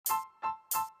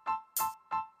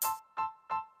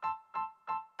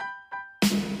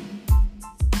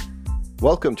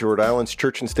Welcome to Rhode Island's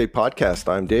Church and State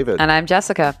Podcast. I'm David. And I'm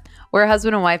Jessica. We're a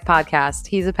husband and wife podcast.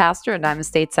 He's a pastor and I'm a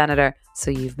state senator.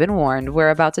 So you've been warned. We're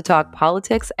about to talk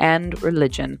politics and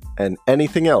religion. And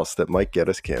anything else that might get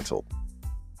us canceled.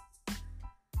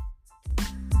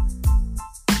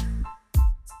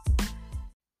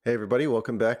 Hey, everybody.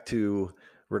 Welcome back to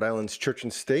Rhode Island's Church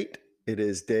and State. It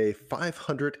is day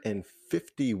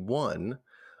 551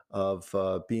 of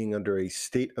being under a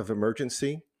state of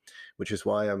emergency, which is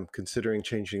why I'm considering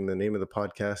changing the name of the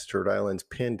podcast to Rhode Island's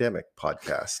Pandemic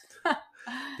Podcast,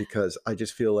 because I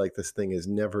just feel like this thing is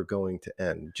never going to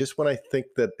end. Just when I think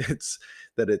that it's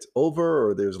over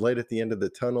or there's light at the end of the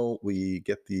tunnel, we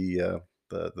get the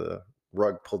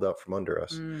rug pulled out from under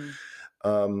us.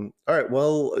 All right.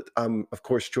 Well, I'm, of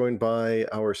course, joined by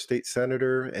our state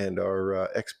senator and our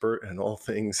expert in all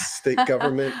things state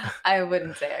government. I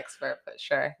wouldn't say expert, but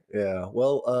sure. Yeah.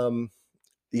 Well,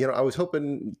 I was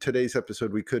hoping today's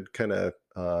episode we could kind of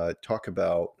talk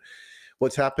about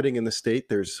what's happening in the state.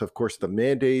 There's, of course, the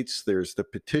mandates. There's the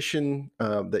petition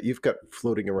that you've got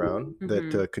floating around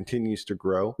that continues to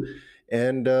grow.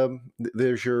 And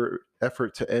there's your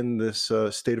effort to end this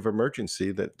state of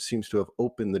emergency that seems to have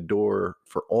opened the door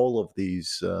for all of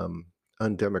these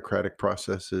undemocratic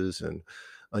processes and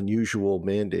unusual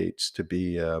mandates to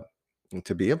be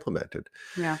implemented.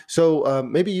 Yeah. So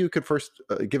maybe you could first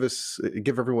give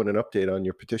everyone an update on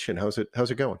your petition. How's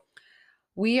it going?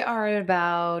 We are at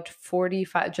about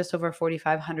just over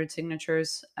 4,500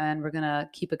 signatures, and we're going to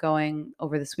keep it going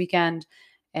over this weekend.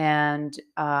 And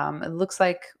it looks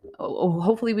like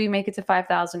hopefully we make it to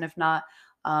 5,000. If not,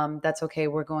 that's okay.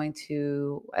 We're going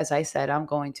to, as I said, I'm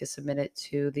going to submit it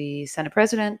to the Senate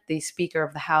President, the Speaker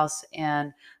of the House,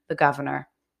 and the Governor.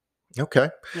 Okay.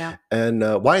 Yeah. And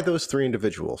why those three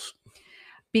individuals?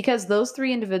 Because those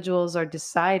three individuals are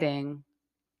deciding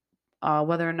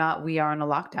whether or not we are in a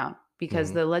lockdown.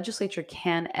 Because the legislature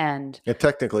can end. And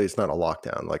technically, it's not a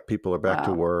lockdown. Like, people are back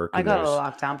to work. I got a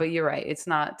lockdown, but you're right. It's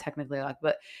not technically a lockdown,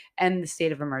 but end the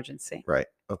state of emergency. Right.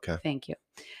 Okay. Thank you.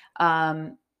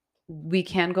 We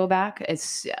can go back.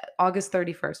 It's August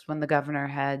 31st when the governor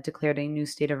had declared a new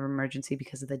state of emergency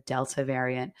because of the Delta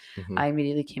variant. I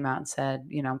immediately came out and said,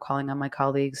 I'm calling on my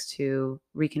colleagues to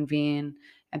reconvene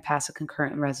and pass a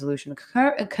concurrent resolution.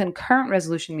 A concurrent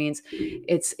resolution means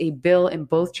it's a bill in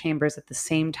both chambers at the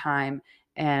same time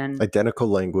and identical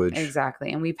language.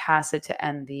 Exactly. And we pass it to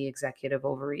end the executive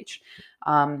overreach.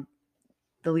 The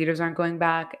leaders aren't going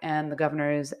back, and the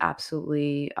governor is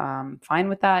absolutely fine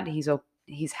with that.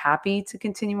 He's happy to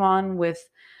continue on with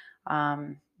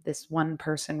this one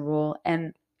person rule.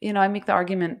 And I make the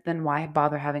argument, then why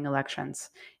bother having elections?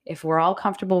 If we're all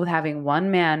comfortable with having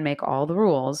one man make all the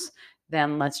rules,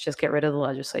 then let's just get rid of the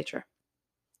legislature.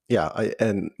 Yeah,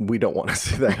 and we don't want to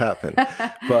see that happen.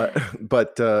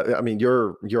 but I mean,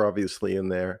 you're obviously in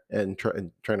there and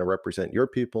trying to represent your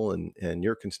people and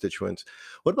your constituents.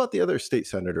 What about the other state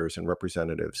senators and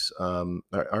representatives?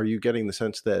 Are you getting the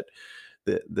sense that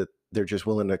they're just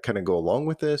willing to kind of go along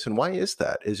with this? And why is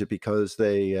that? Is it because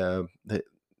they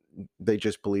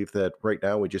just believe that right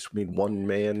now we just need one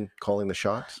man calling the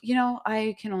shots?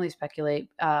 I can only speculate.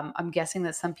 I'm guessing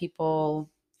that some people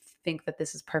think that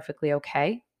this is perfectly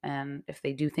okay. And if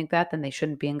they do think that, then they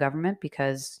shouldn't be in government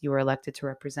because you were elected to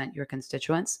represent your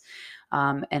constituents.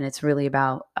 And it's really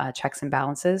about checks and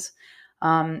balances.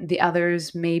 The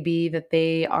others may be that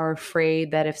they are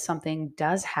afraid that if something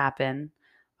does happen,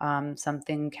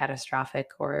 something catastrophic,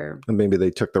 or maybe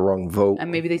they took the wrong vote.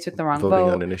 And maybe they took the wrong voting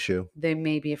vote on an issue. They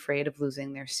may be afraid of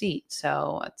losing their seat.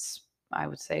 So it's, I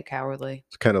would say, cowardly.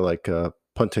 It's kind of like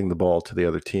punting the ball to the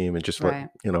other team and just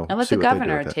let the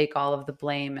governor take all of the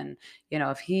blame. And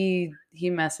if he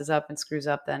messes up and screws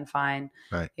up, then fine.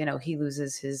 Right. He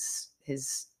loses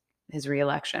his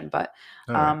reelection. But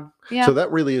yeah. So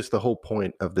that really is the whole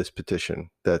point of this petition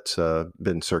that's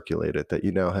been circulated, that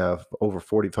you now have over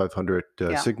 4,500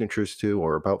 signatures to,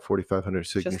 or about 4,500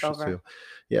 signatures to.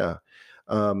 Yeah.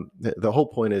 The whole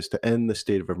point is to end the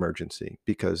state of emergency,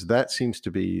 because that seems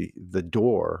to be the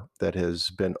door that has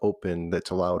been opened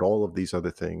that's allowed all of these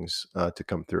other things to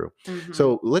come through.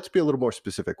 So let's be a little more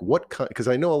specific. Because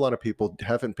I know a lot of people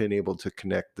haven't been able to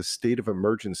connect the state of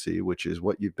emergency, which is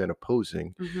what you've been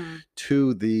opposing,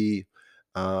 to the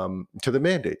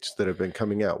mandates that have been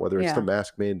coming out, whether it's the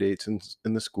mask mandates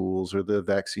in the schools or the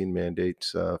vaccine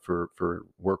mandates for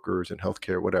workers and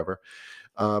healthcare, whatever.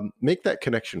 Make that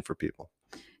connection for people.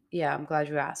 Yeah, I'm glad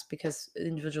you asked, because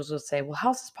individuals will say, "Well,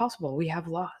 how is this possible? We have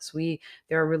laws.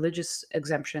 There are religious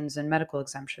exemptions and medical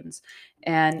exemptions."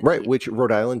 And Right, which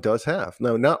Rhode Island does have.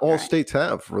 No, not all right. states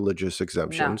have religious No,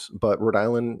 exemptions, but Rhode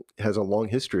Island has a long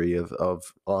history of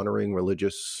honoring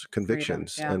religious freedom.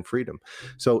 convictions Yeah. and freedom.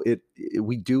 So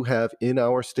we do have in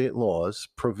our state laws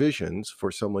provisions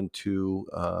for someone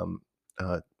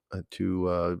uh,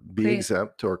 to be Create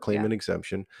exempt or claim yeah, an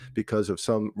exemption because of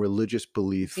some religious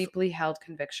belief. deeply held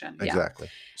conviction. Yeah. Exactly.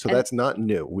 So And that's not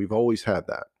new. We've always had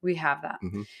that. we have that.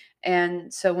 Hmm.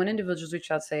 And so when individuals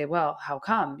reach out, say, "Well, how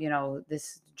come?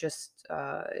 This just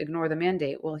ignore the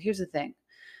mandate." Well, here's the thing: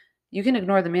 you can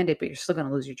ignore the mandate, but you're still going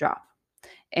to lose your job.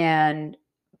 And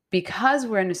because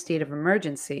we're in a state of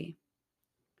emergency,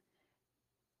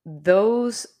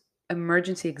 those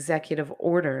emergency executive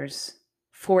orders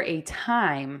for a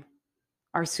time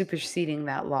are superseding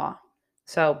that law.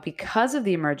 So, because of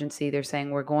the emergency, they're saying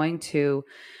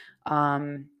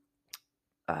um,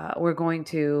 we're going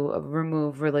to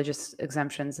remove religious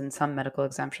exemptions and some medical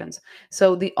exemptions.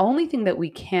 So, the only thing that we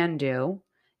can do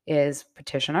is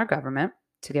petition our government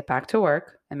to get back to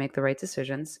work and make the right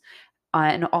decisions,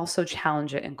 and also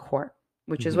challenge it in court,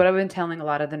 which is Hmm. what I've been telling a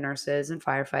lot of the nurses and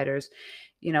firefighters.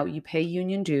 You pay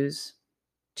union dues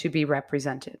to be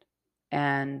represented,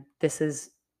 and this is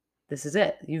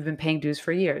it. You've been paying dues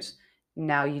for years.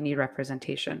 Now you need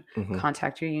representation. Hmm.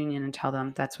 Contact your union and tell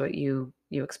them that's what you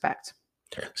expect.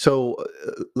 So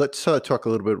let's talk a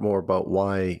little bit more about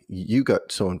why you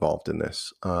got so involved in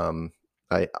this.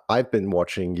 I've been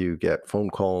watching you get phone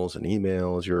calls and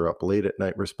emails. You're up late at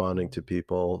night responding to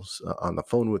people on the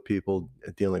phone with people,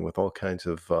 dealing with all kinds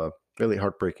of really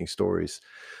heartbreaking stories.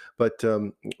 But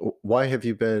why have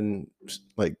you been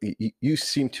like you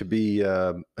seem to be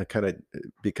kind of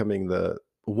becoming the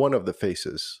one of the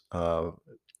faces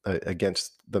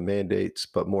against the mandates,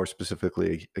 but more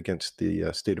specifically against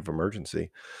the state of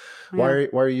emergency. Yeah.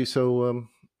 Why are you so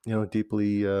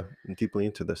deeply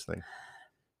into this thing?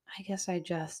 I guess I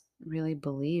just really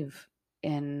believe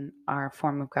in our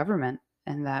form of government,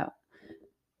 and that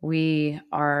we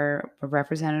are a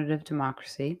representative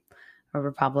democracy, a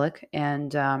republic.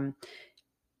 And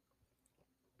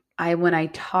when I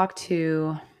talk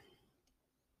to,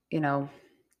 you know,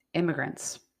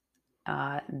 immigrants,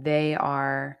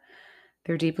 they're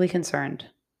deeply concerned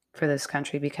for this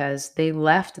country, because they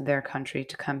left their country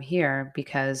to come here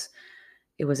because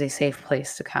it was a safe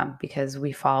place to come, because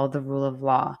we followed the rule of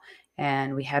law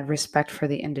and we had respect for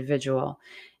the individual.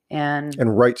 And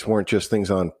And rights weren't just things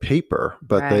on paper,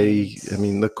 but right. I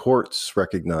mean, the courts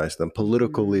recognized them,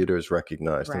 political Mhm. leaders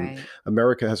recognized them. Right.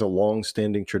 America has a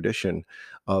long-standing tradition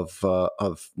of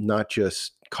not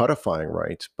just codifying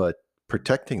rights, but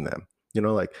protecting them.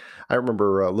 Like I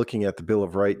remember looking at the Bill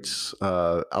of Rights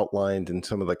outlined in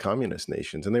some of the communist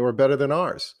nations, and they were better than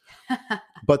ours,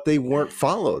 but they weren't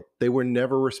followed. They were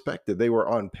never respected. They were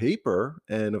on paper.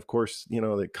 And of course,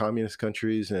 the communist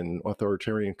countries and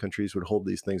authoritarian countries would hold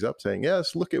these things up saying,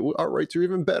 yes, look at our rights are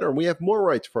even better. We have more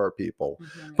rights for our people,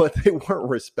 Mhm. but they weren't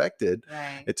respected.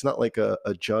 Right. It's not like a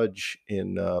judge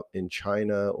in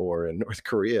China or in North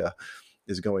Korea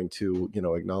is going to,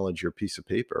 acknowledge your piece of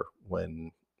paper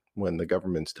when the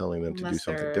government's telling them to do Unless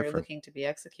something they're different. looking to be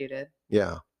executed.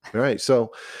 Yeah. Right.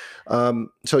 So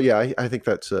yeah, I think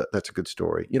that's a good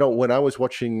story. When I was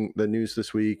watching the news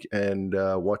this week and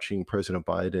watching President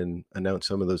Biden announce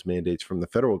some of those mandates from the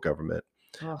federal government,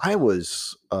 I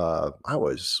Oh,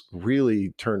 was really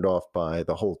turned off by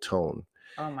the whole tone.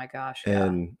 oh my gosh, yeah.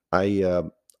 And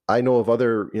I know of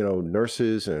other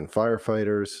nurses and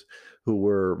firefighters who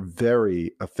were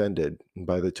very offended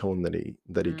by the tone that he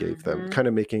gave them, Mhm. kind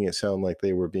of making it sound like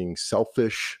they were being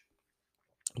selfish,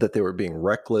 that they were being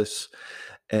reckless,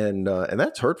 and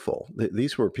that's hurtful.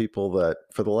 These were people that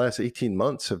for the last 18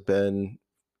 months have been,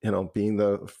 being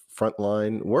the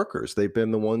frontline workers. They've been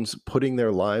the ones putting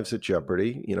their lives at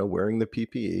jeopardy, wearing the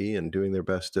PPE and doing their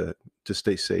best to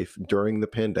stay safe during the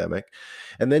pandemic.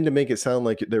 And then to make it sound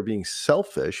like they're being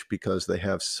selfish because they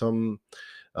have some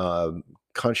uh,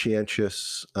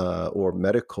 conscientious or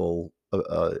medical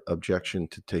objection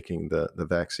to taking the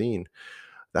vaccine.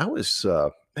 That was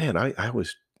man, I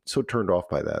was so turned off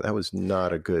by that. And That you was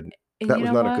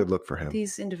know not a what? good look for him.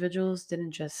 These individuals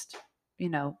didn't just,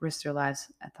 risk their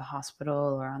lives at the hospital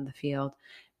or on the field.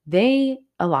 A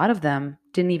lot of them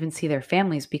didn't even see their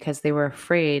families because they were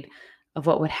afraid of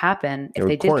what would happen They if were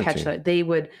they did catch quarantined. it. They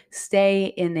would stay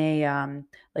in a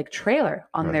like trailer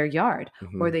on Right. their yard,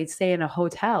 or Mhm. they'd stay in a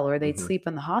hotel, or they'd Mhm. sleep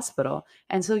in the hospital.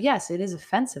 And so, yes, it is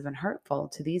offensive and hurtful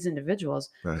to these individuals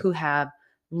Right. who have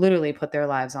literally put their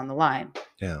lives on the line.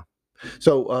 Yeah.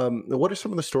 So, what are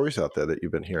some of the stories out there that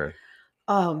you've been hearing?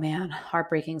 Oh man,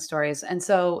 heartbreaking stories. And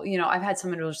so, I've had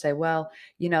some individuals say, well,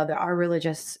 there are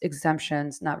religious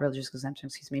exemptions, not religious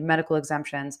exemptions, excuse me, medical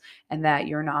exemptions, and that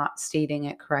you're not stating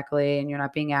it correctly and you're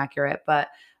not being accurate. But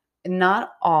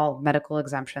not all medical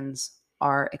exemptions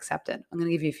are accepted. I'm going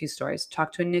to give you a few stories.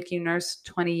 Talked to a NICU nurse,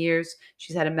 20 years.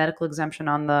 She's had a medical exemption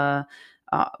on the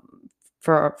uh,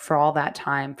 for all that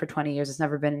time, for 20 years. It's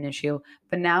never been an issue.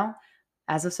 But now,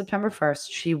 as of September 1st,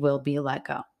 she will be let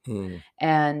go.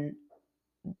 And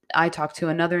I talked to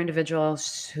another individual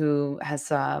who has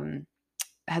a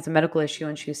medical issue,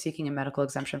 and she was seeking a medical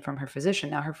exemption from her physician.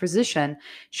 Now, her physician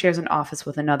shares an office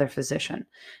with another physician.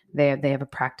 They have a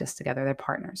practice together. They're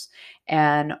partners.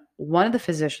 And one of the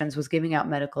physicians was giving out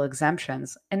medical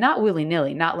exemptions, and not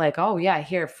willy-nilly, not like, oh yeah,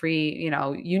 here, free,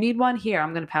 you need one here.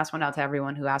 I'm going to pass one out to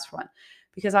everyone who asks for one,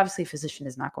 because obviously a physician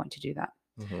is not going to do that.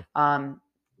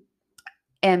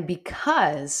 And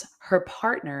because her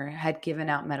partner had given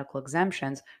out medical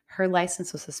exemptions, her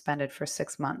license was suspended for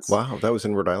 6 months. Wow, that was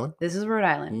in Rhode Island? This is Rhode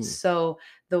Island. So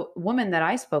the woman that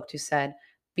I spoke to said,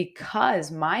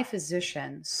 because my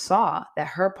physician saw that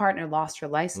her partner lost her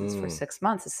license for 6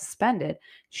 months, is suspended,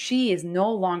 she is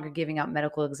no longer giving out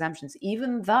medical exemptions,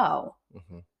 even though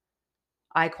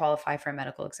I qualify for a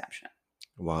medical exemption.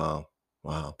 Wow.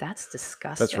 That's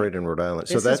disgusting. That's right in Rhode Island.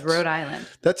 This is Rhode Island.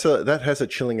 That has a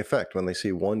chilling effect when they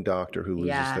see one doctor who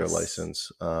loses their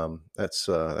license. That's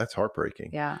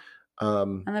heartbreaking. Yeah.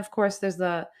 And of course, there's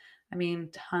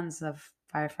tons of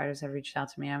firefighters have reached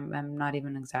out to me. I'm not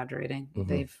even exaggerating.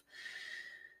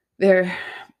 They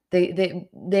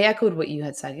echoed what you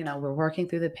had said. We're working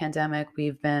through the pandemic.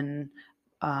 We've been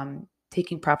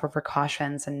taking proper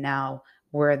precautions, and now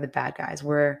we're the bad guys.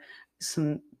 We're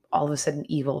all of a sudden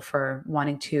evil for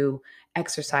wanting to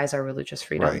exercise our religious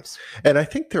freedoms. Right. And I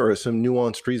think there are some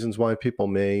nuanced reasons why people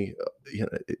may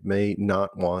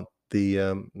not want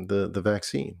the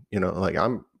vaccine. Like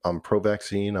I'm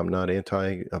pro-vaccine. I'm not an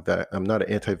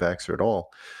anti-vaxxer at all.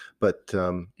 But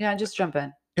yeah, just jump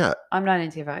in. Yeah, I'm not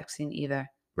anti-vaccine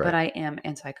either, but I am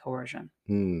anti-coercion.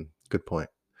 Good point.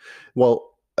 Well,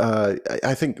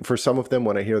 I think for some of them,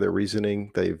 when I hear their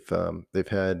reasoning, they've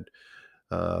had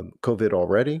COVID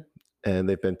already, and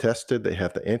they've been tested. They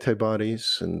have the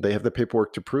antibodies, and they have the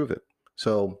paperwork to prove it.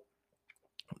 So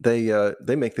they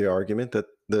make the argument that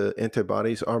the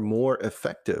antibodies are more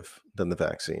effective than the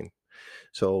vaccine.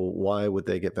 So why would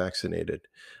they get vaccinated?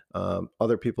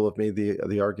 Other people have made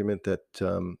the argument that,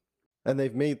 and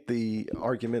they've made the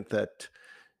argument that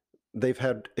they've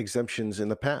had exemptions in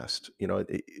the past.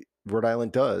 Rhode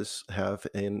Island does have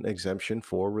an exemption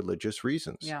for religious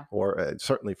reasons, or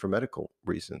certainly for medical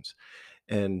reasons.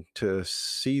 And to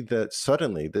see that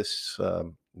suddenly this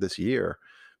year,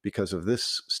 because of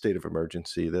this state of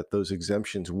emergency, that those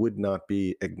exemptions would not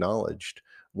be acknowledged,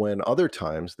 when other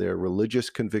times their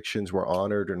religious convictions were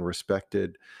honored and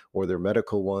respected, or their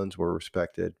medical ones were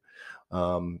respected,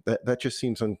 that just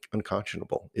seems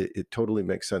unconscionable. It totally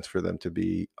makes sense for them to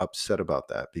be upset about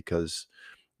that, because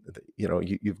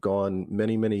you've gone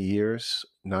many years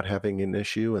not having an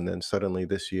issue, and then suddenly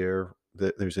this year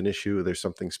there's an issue. There's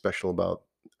something special about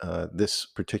this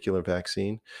particular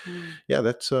vaccine. Yeah,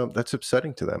 that's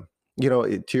upsetting to them.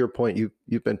 To your point,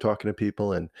 you've been talking to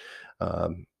people, and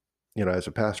as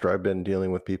a pastor, I've been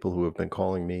dealing with people who have been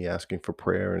calling me asking for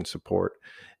prayer and support.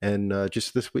 And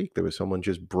just this week, there was someone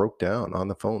just broke down on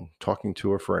the phone, talking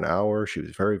to her for an hour. She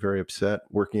was very, very upset,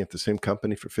 working at the same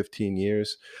company for 15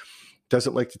 years.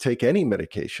 Doesn't like to take any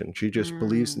medication. She just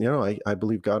believes, I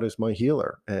believe God is my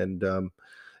healer. And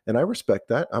I respect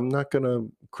that. I'm not going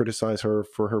to criticize her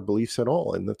for her beliefs at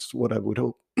all. And that's what I would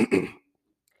hope.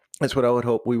 That's what I would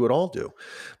hope we would all do.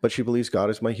 But she believes God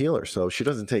is my healer. So she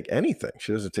doesn't take anything.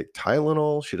 She doesn't take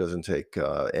Tylenol. She doesn't take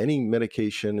any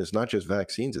medication. It's not just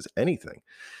vaccines. It's anything.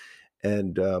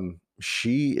 And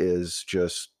she is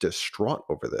just distraught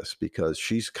over this, because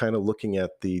she's kind of looking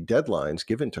at the deadlines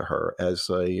given to her as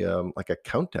like a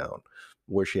countdown,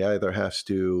 where she either has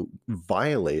to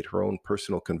violate her own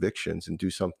personal convictions and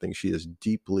do something she is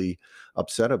deeply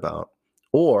upset about,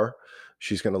 or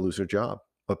she's going to lose her job,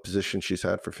 a position she's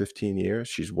had for 15 years.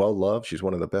 She's well loved. She's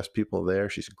one of the best people there.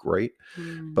 She's great.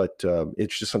 But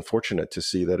it's just unfortunate to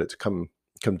see that it's come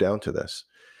down to this.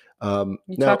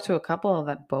 You talked to a couple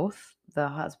that both the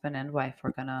husband and wife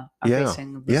are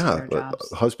facing losing their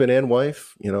jobs. Husband and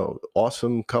wife,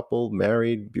 awesome couple,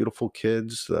 married, beautiful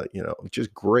kids,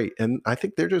 just great. And I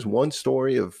think they're just one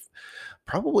story of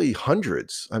probably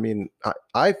hundreds. I mean,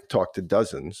 I've talked to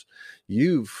dozens.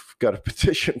 You've got a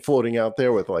petition floating out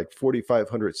there with like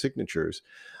 4,500 signatures.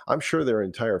 I'm sure there are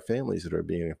entire families that are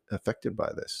being affected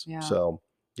by this. So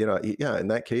yeah, in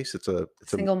that case, it's a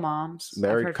Single moms. I've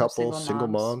married heard from couple, single single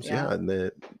moms. moms, yeah,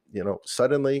 Yeah. and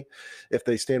suddenly, if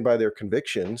they stand by their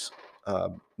convictions,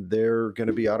 they're going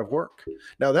to be out of work.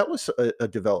 Now, that was a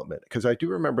development, because I do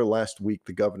remember last week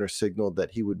the governor signaled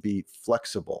that he would be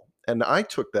flexible, and I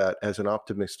took that as an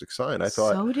optimistic sign.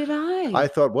 So did I. I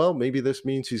thought, well, maybe this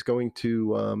means he's going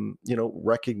to,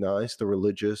 recognize the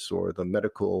religious or the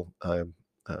medical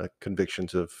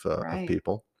convictions of Right.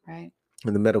 people Right.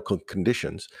 and the medical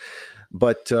conditions.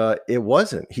 But it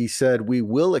wasn't. He said, we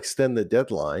will extend the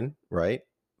deadline, right?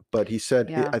 But he said,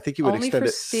 Yeah. I think he would Only extend for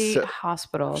it state state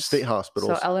hospitals. So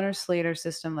hospitals, Eleanor Slater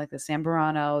system, like the San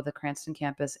Barano, the Cranston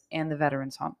campus, and the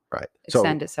Veterans Home, right? So,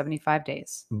 extend it 75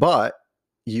 days but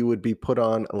you would be put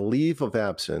on a leave of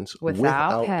absence without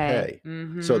without pay.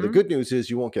 pay. So the good news is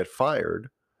you won't get fired,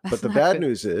 That's but the not bad good.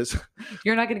 news is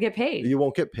You're not going to get paid. you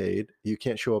won't get paid. You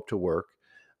can't show up to work.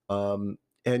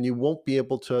 And you won't be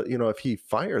able to, if he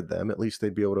fired them, at least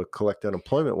they'd be able to collect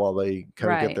unemployment while they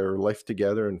kind of get Right. their life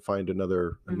together and find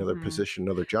another Mhm. position,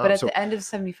 another But job. at So the end of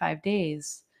 75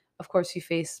 days, of course, you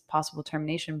face possible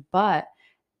termination. But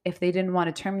if they didn't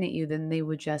want to terminate you, then they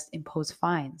would just impose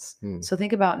fines. hmm, So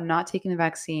think about not taking the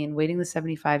vaccine, waiting the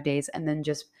 75 days, and then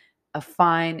just a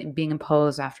fine being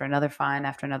imposed after another fine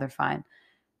after another fine.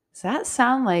 Does that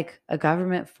sound like a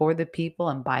government for the people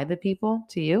and by the people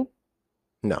to you?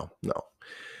 no, no,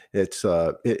 it's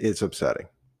upsetting,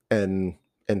 and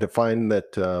to find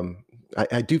that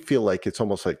I do feel like it's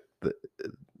almost like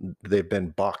they've been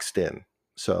boxed in.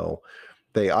 So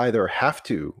they either have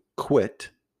to quit,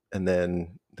 and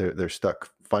then they're stuck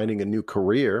finding a new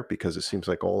career, because it seems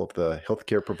like all of the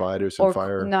healthcare providers and Or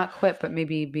fire. not quit, but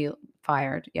maybe be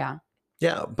fired. Yeah.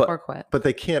 Yeah, Or quit. but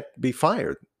they can't be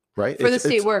fired, right? For the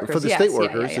state It's for workers, the state yes. Yeah, yeah,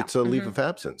 workers, yeah. it's a leave Mhm. of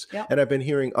absence. Yep. And I've been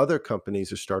hearing other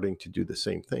companies are starting to do the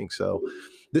same thing. So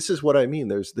this is what I mean.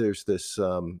 There's this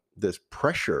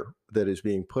pressure that is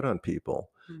being put on people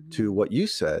to Mhm. what you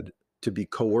said, to be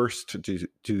coerced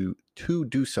to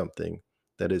do something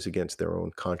that is against their own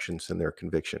conscience and their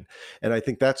conviction. And I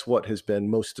think that's what has been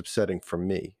most upsetting for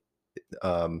me.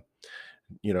 Um,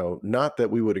 not that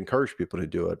we would encourage people to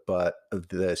do it, but of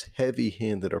this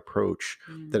heavy-handed approach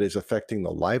that Mm. is affecting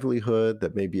the livelihood,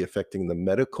 that may be affecting the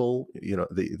medical,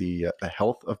 the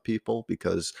health of people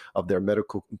because of their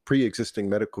pre-existing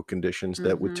medical conditions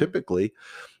that would Mhm. typically,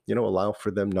 allow for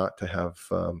them not to have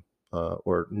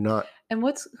or not And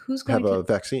have a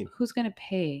vaccine. who's going to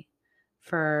pay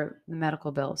for the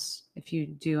medical bills if you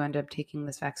do end up taking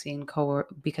this vaccine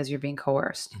because you're being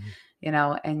coerced,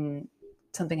 Mhm. and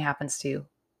something happens to you?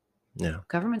 Yeah.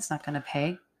 Government's not going to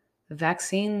pay. The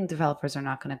vaccine developers are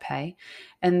not going to pay.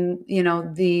 And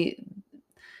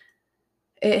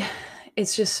it,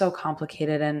 it's just so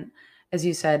complicated. And as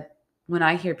you said, when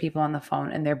I hear people on the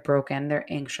phone and they're broken, they're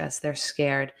anxious, they're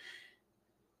scared,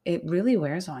 it really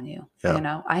wears on you.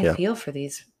 Yeah. I Yeah. feel for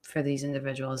these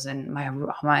individuals, and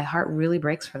my heart really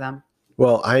breaks for them.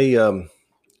 Well,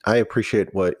 I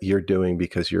appreciate what you're doing,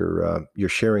 because you're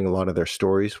sharing a lot of their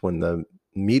stories when the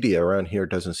media around here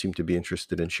doesn't seem to be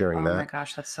interested in sharing Oh my that.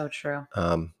 gosh, that's so true.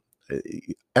 Um,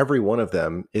 every one of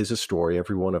them is a story.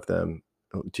 Every one of them,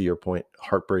 to your point,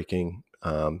 heartbreaking.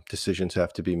 Decisions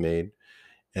have to be made,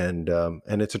 and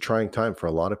it's a trying time for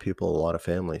a lot of people, a lot of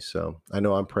families. So I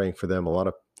know I'm praying for them. A lot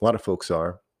of folks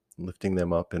are lifting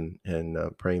them up, and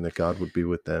praying that God would be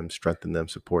with them, strengthen them,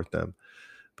 support them.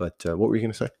 But what were you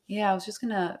going to say? Yeah, I was just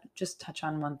gonna touch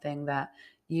on one thing that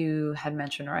you had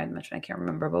mentioned, or I had mentioned, I can't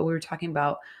remember, but we were talking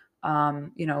about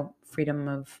freedom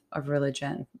of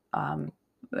religion, and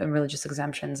religious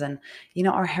exemptions, and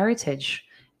our heritage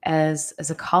as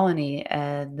a colony,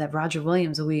 and that Roger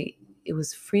Williams, it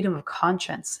was freedom of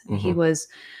conscience. And he Hmm. was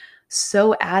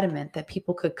so adamant that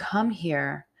people could come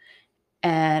here,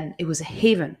 and it was a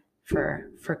haven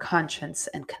for conscience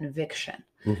and conviction.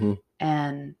 Hmm.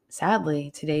 And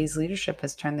sadly, today's leadership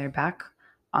has turned their back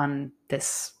on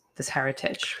this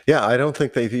heritage. Yeah, I don't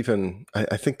think they've even.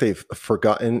 I think they've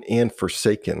forgotten and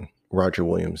forsaken Roger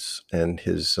Williams and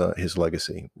his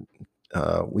legacy.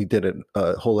 We did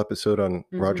a whole episode on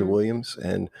Roger Hmm. Williams,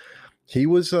 and he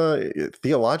was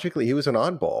theologically, he was an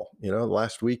oddball.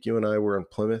 Last week you and I were in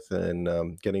Plymouth,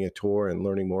 and getting a tour and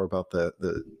learning more about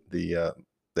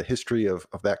the history of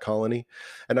that colony,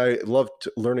 and I loved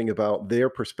learning about their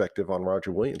perspective on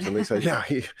Roger Williams. And they said, "Yeah,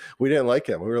 we didn't like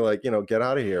him. We were like, get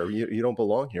out of here. You don't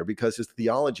belong here," because his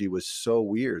theology was so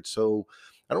weird. So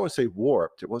I don't want to say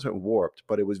warped. It wasn't warped,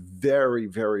 but it was very,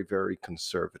 very, very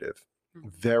conservative,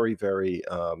 very, very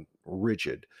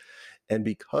rigid. And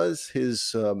because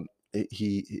his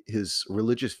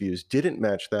religious views didn't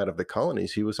match that of the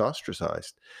colonies, he was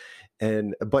ostracized.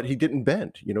 But he didn't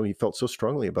bend. He felt so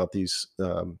strongly about these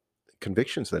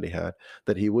convictions that he had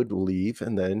that he would leave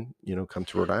and then come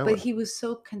to Rhode But Island. he was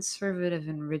so conservative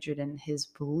and rigid in his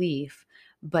belief,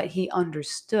 but he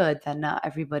understood that not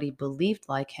everybody believed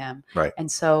like him. Right.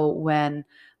 And so when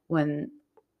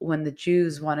the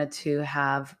Jews wanted to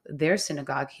have their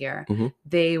synagogue here,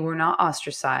 they were not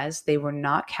ostracized. They were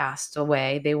not cast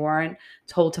away. They weren't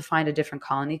told to find a different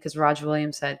colony, because Roger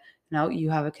Williams said, no,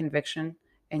 you have a conviction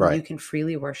and you can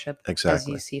freely worship as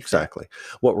you see fit. Exactly.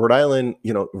 What Rhode Island,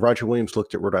 Roger Williams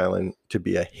looked at Rhode Island to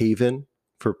be a haven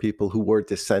for people who were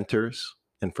dissenters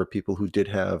and for people who did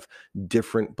have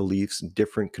different beliefs,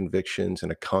 different convictions,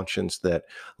 and a conscience that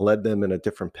led them in a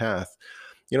different path.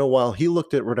 While he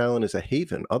looked at Rhode Island as a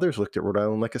haven, others looked at Rhode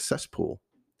Island like a cesspool.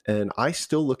 And I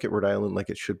still look at Rhode Island like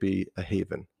it should be a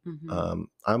haven.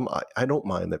 I don't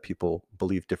mind that people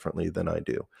believe differently than I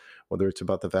do, whether it's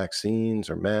about the vaccines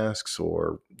or masks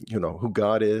or, who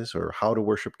God is or how to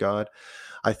worship God.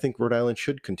 I think Rhode Island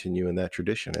should continue in that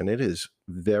tradition. And it is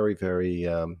very, very,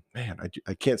 I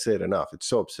can't say it enough. It's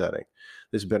so upsetting.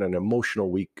 This has been an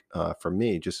emotional week for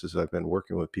me, just as I've been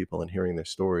working with people and hearing their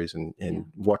stories and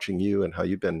watching you and how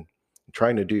you've been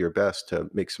trying to do your best to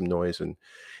make some noise and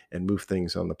move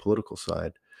things on the political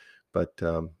side. But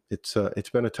it's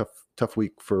been a tough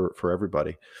week for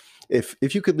everybody. If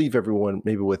you could leave everyone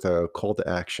maybe with a call to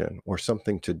action or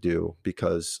something to do,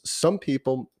 because some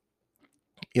people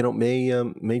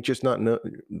may just not know,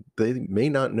 they may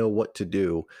not know what to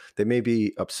do. They may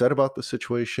be upset about the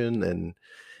situation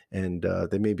and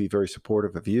they may be very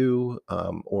supportive of you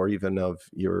or even of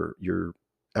your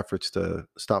efforts to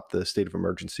stop the state of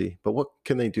emergency. But what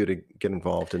can they do to get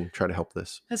involved and try to help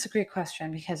this? That's a great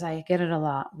question, because I get it a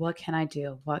lot. What can I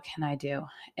do? What can I do?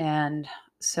 And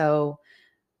so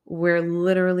we're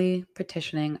literally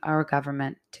petitioning our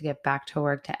government to get back to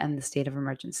work to end the state of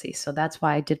emergency. So that's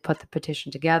why I did put the petition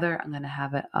together. I'm going to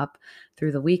have it up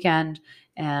through the weekend.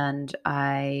 And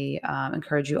I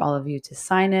encourage all of you to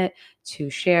sign it, to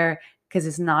share, because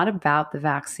it's not about the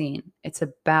vaccine. It's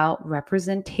about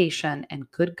representation and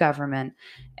good government,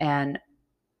 and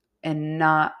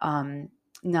not I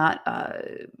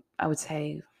would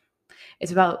say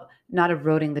it's about not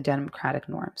eroding the democratic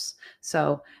norms.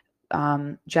 So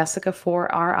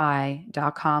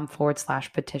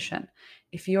Jessica4ri.com/petition.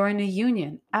 If you're in a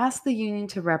union, ask the union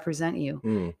to represent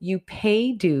you. You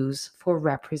pay dues for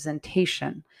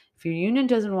representation. If your union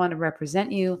doesn't want to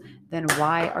represent you, then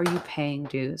why are you paying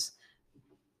dues?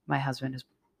 My husband is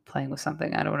playing with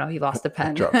something. I don't know. He lost a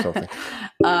pen. Dropped something.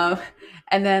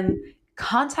 And then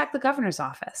contact the governor's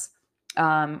office.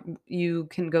 You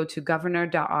can go to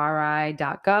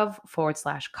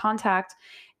governor.ri.gov/contact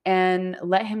and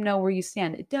let him know where you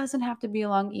stand. It doesn't have to be a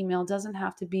long email. It doesn't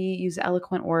have to use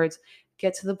eloquent words.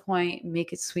 Get to the point,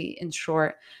 make it sweet and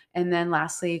short. And then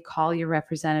lastly, call your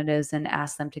representatives and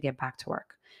ask them to get back to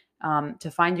work.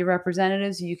 To find your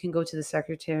representatives, you can go to the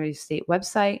Secretary of State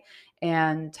website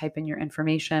and type in your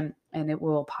information, and it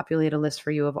will populate a list for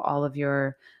you of all of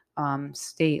your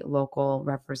state, local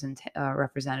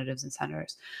representatives and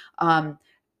senators.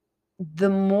 The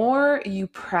more you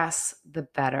press, the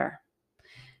better.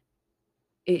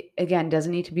 It, again,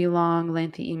 doesn't need to be long,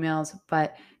 lengthy emails,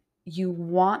 but you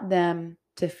want them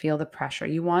to feel the pressure.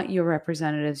 You want your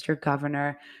representatives, your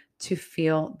governor, to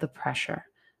feel the pressure.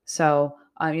 So,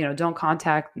 don't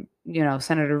contact,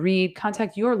 Senator Reed.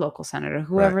 Contact your local senator,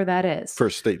 whoever that is.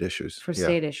 For state issues.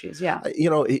 State issues, yeah.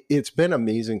 It's been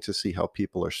amazing to see how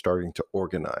people are starting to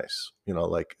organize.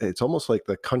 Like it's almost like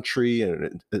the country,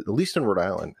 and at least in Rhode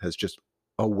Island, has just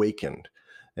awakened.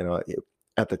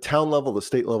 At the town level, the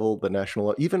state level, the national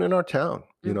level, even in our town,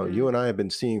 you and I have been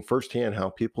seeing firsthand how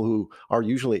people who are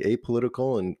usually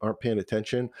apolitical and aren't paying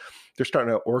attention, they're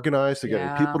starting to organize. They're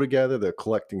getting people together. They're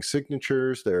collecting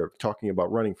signatures. They're talking about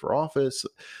running for office.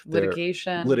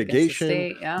 Litigation.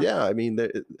 State, yeah. I mean,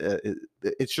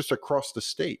 it's just across the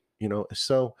state,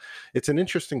 So it's an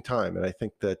interesting time, and I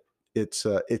think that it's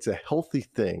a healthy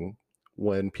thing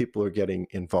when people are getting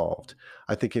involved.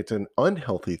 I think it's an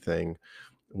unhealthy thing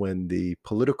when the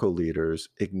political leaders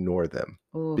ignore them.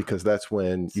 Ooh, because that's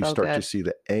when you start to see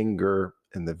the anger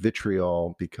and the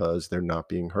vitriol because they're not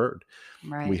being heard.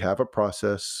 Right. We have a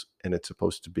process, and it's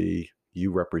supposed to be,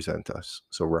 you represent us,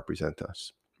 so represent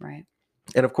us. Right.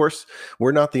 And of course,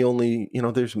 we're not the only,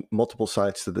 there's multiple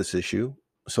sides to this issue.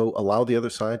 So allow the other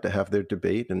side to have their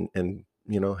debate and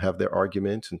have their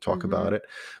arguments and talk about it.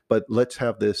 But let's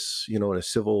have this, in a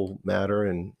civil matter,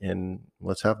 and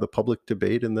let's have the public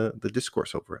debate and the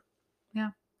discourse over it.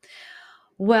 Yeah.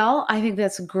 Well, I think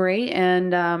that's great.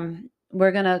 And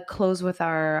we're going to close with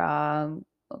our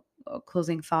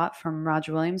closing thought from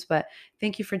Roger Williams, but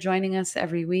thank you for joining us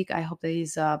every week. I hope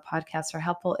these podcasts are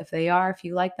helpful. If they are, if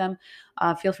you like them,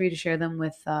 feel free to share them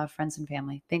with friends and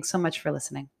family. Thanks so much for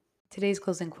listening. Today's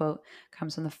closing quote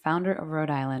comes from the founder of Rhode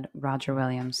Island, Roger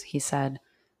Williams. He said,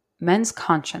 "Men's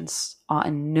conscience ought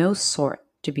in no sort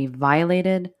to be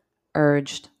violated,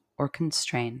 urged, or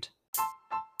constrained."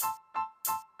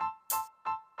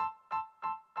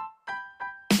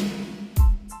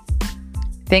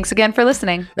 Thanks again for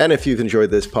listening. And if you've enjoyed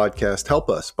this podcast, help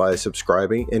us by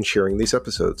subscribing and sharing these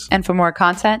episodes. And for more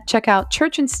content, check out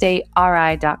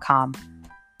churchandstateri.com.